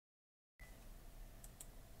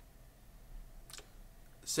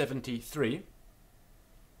73.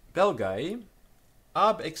 Belgae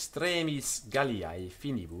ab extremis Galliae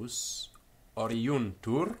finibus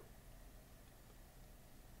oriuntur.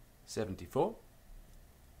 74.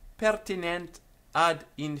 Pertinent ad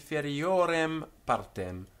inferiorem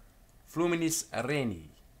partem fluminis Rheni.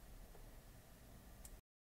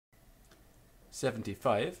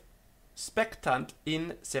 75. Spectant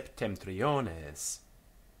in septentriones.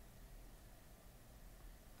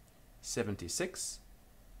 76.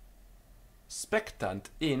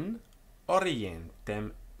 Spectant in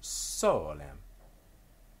orientem solem.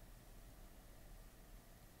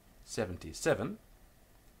 77.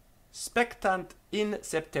 Spectant in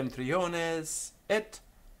septentriones et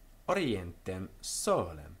orientem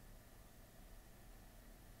solem.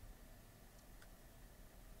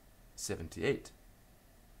 78.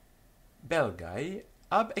 Belgae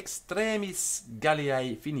ab extremis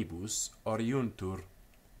Galliae finibus oriuntur.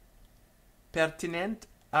 Pertinent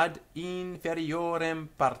ad inferiorem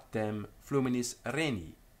partem fluminis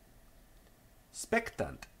Rheni.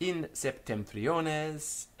 Spectant in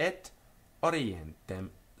septentriones et orientem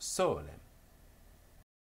solem.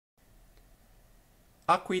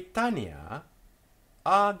 Aquitania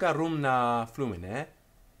agarumna flumine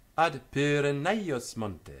ad Pyrenaios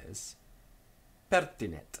montes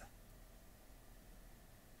pertinet.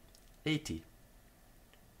 80.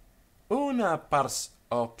 Una pars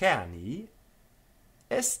oceani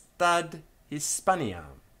est ad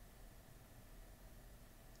Hispaniam.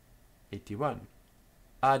 81.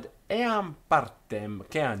 Ad eam partem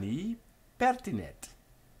oceani pertinet.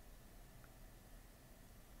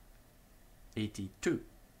 82.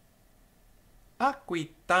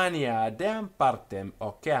 Aquitania ad eam partem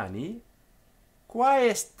oceani, quae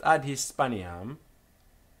est ad Hispaniam,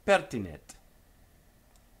 pertinet.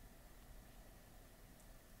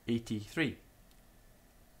 83.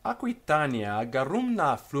 Aquitania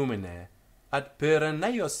garumna flumine ad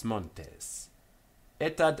Pyrenaios montes,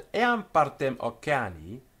 et ad eam partem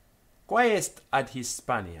oceani, quae est ad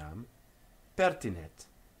Hispaniam, pertinet.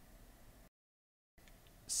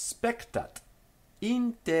 Spectat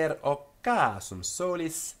inter occasum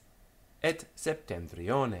solis et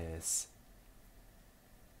septentriones.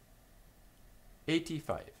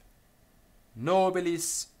 85.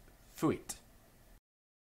 Nobilis fuit.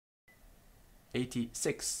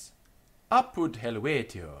 86. Apud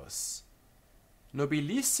Helvetios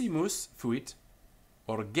nobilissimus fuit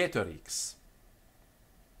Orgetorix.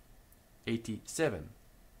 87.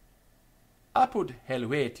 Apud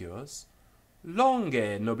Helvetios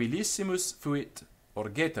longe nobilissimus fuit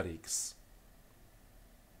Orgetorix.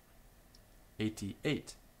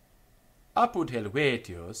 88. Apud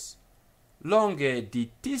Helvetios longe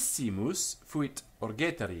ditissimus fuit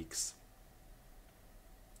Orgetorix.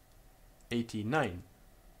 89.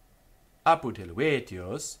 Apud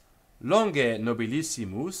Helvetios longe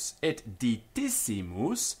nobilissimus et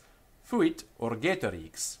ditissimus fuit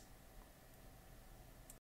Orgetorix.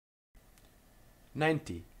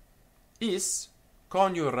 90. Is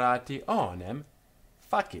coniurationem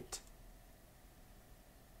facit.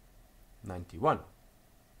 91.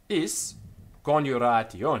 Is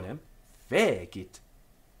coniurationem fecit.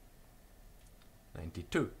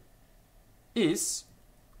 92. Is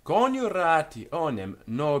coniurationem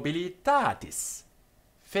nobilitatis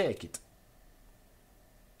fecit.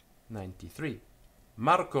 93.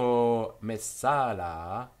 Marco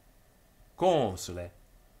Messala consule.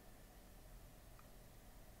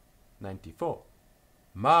 94.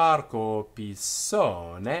 Marco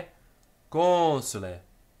Pisone consule.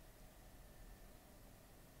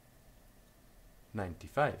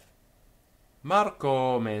 95.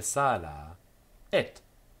 Marco Messala et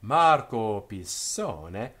Marco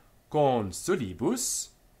Pisone consulibus.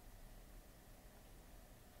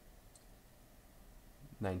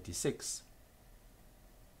 96.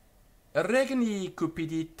 Regni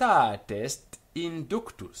cupiditate est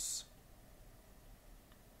inductus.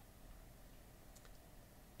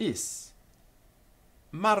 Is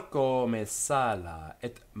Marco Messala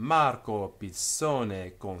et Marco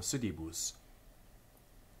Pisone consulibus.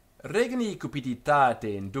 Regni cupiditate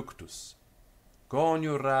inductus.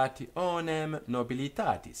 Coniurationem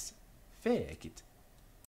nobilitatis fecit.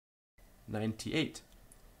 98.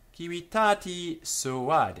 Civitati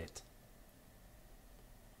suadet.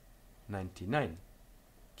 99.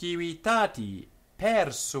 Civitati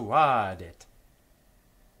persuadet.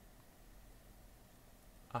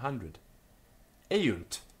 100.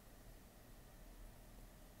 Eunt.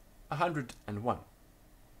 101.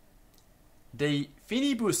 De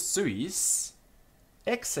finibus suis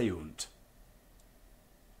exeunt.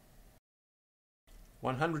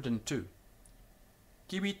 102.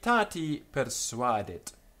 Civitati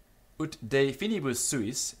persuadet ut de finibus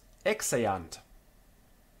suis exeant.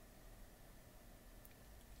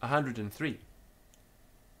 103.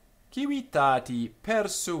 Civitati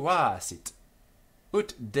persuasit,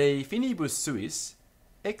 ut de finibus suis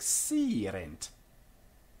exirent.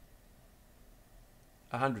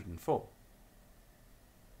 104.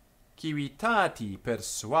 Civitati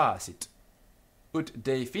persuasit, ut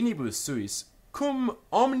de finibus suis cum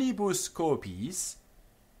omnibus copiis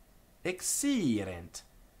exirent.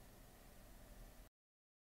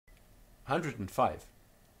 105.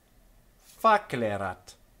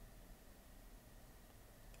 Faclerat.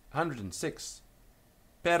 106.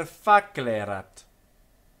 Perfaclerat.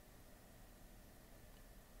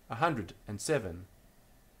 107.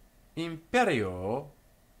 Imperio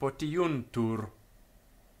potiuntur.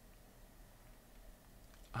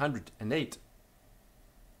 108.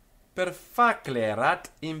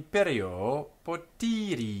 Perfaclerat imperio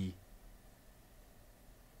potiri.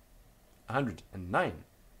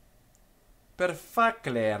 109.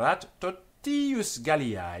 Perfaclerat totius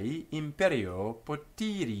Galliae imperio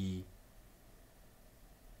potiri.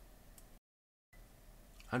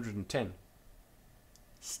 110.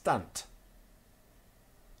 Stant.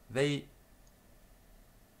 They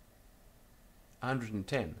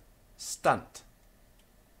 110. Stant.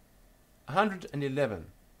 111.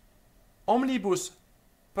 Omnibus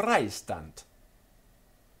praestant.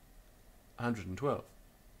 112.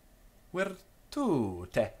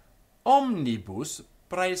 Virtute omnibus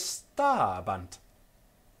praestabant.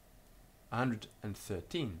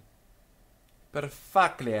 113.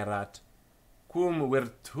 Perfaclerat cum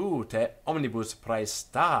virtute omnibus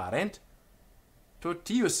praestarent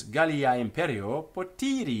totius Galliae imperio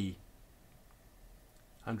potiri.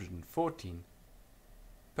 114.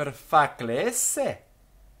 Perfaclesse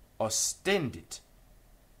ostendit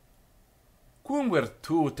cum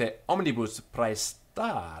virtute omnibus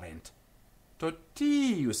praestarent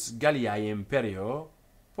totius Galliae imperio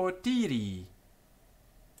potiri.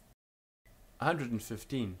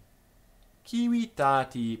 115.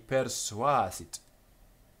 Civitati persuasit,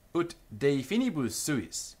 ut de finibus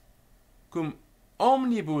suis cum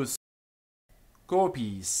omnibus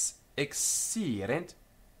copiis exirent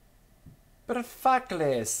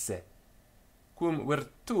perfaclesse cum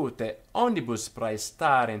virtute omnibus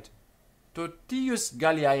praestarent totius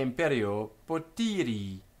Galliae imperio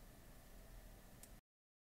potiri.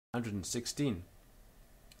 116.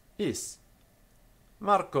 Is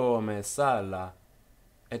Marco Messala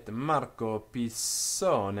et Marco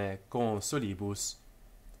Pisone consulibus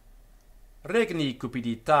regni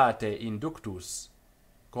cupiditate inductus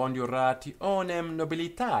conjurati onem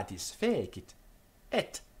nobilitatis fecit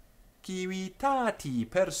et civitati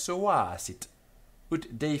persuasit ut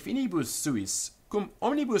de finibus suis cum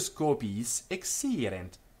omnibus copiis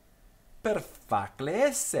exirent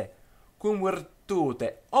perfaclesse cum virtute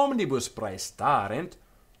omnibus praestarent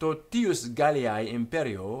totius Galliae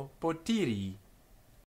imperio potiri.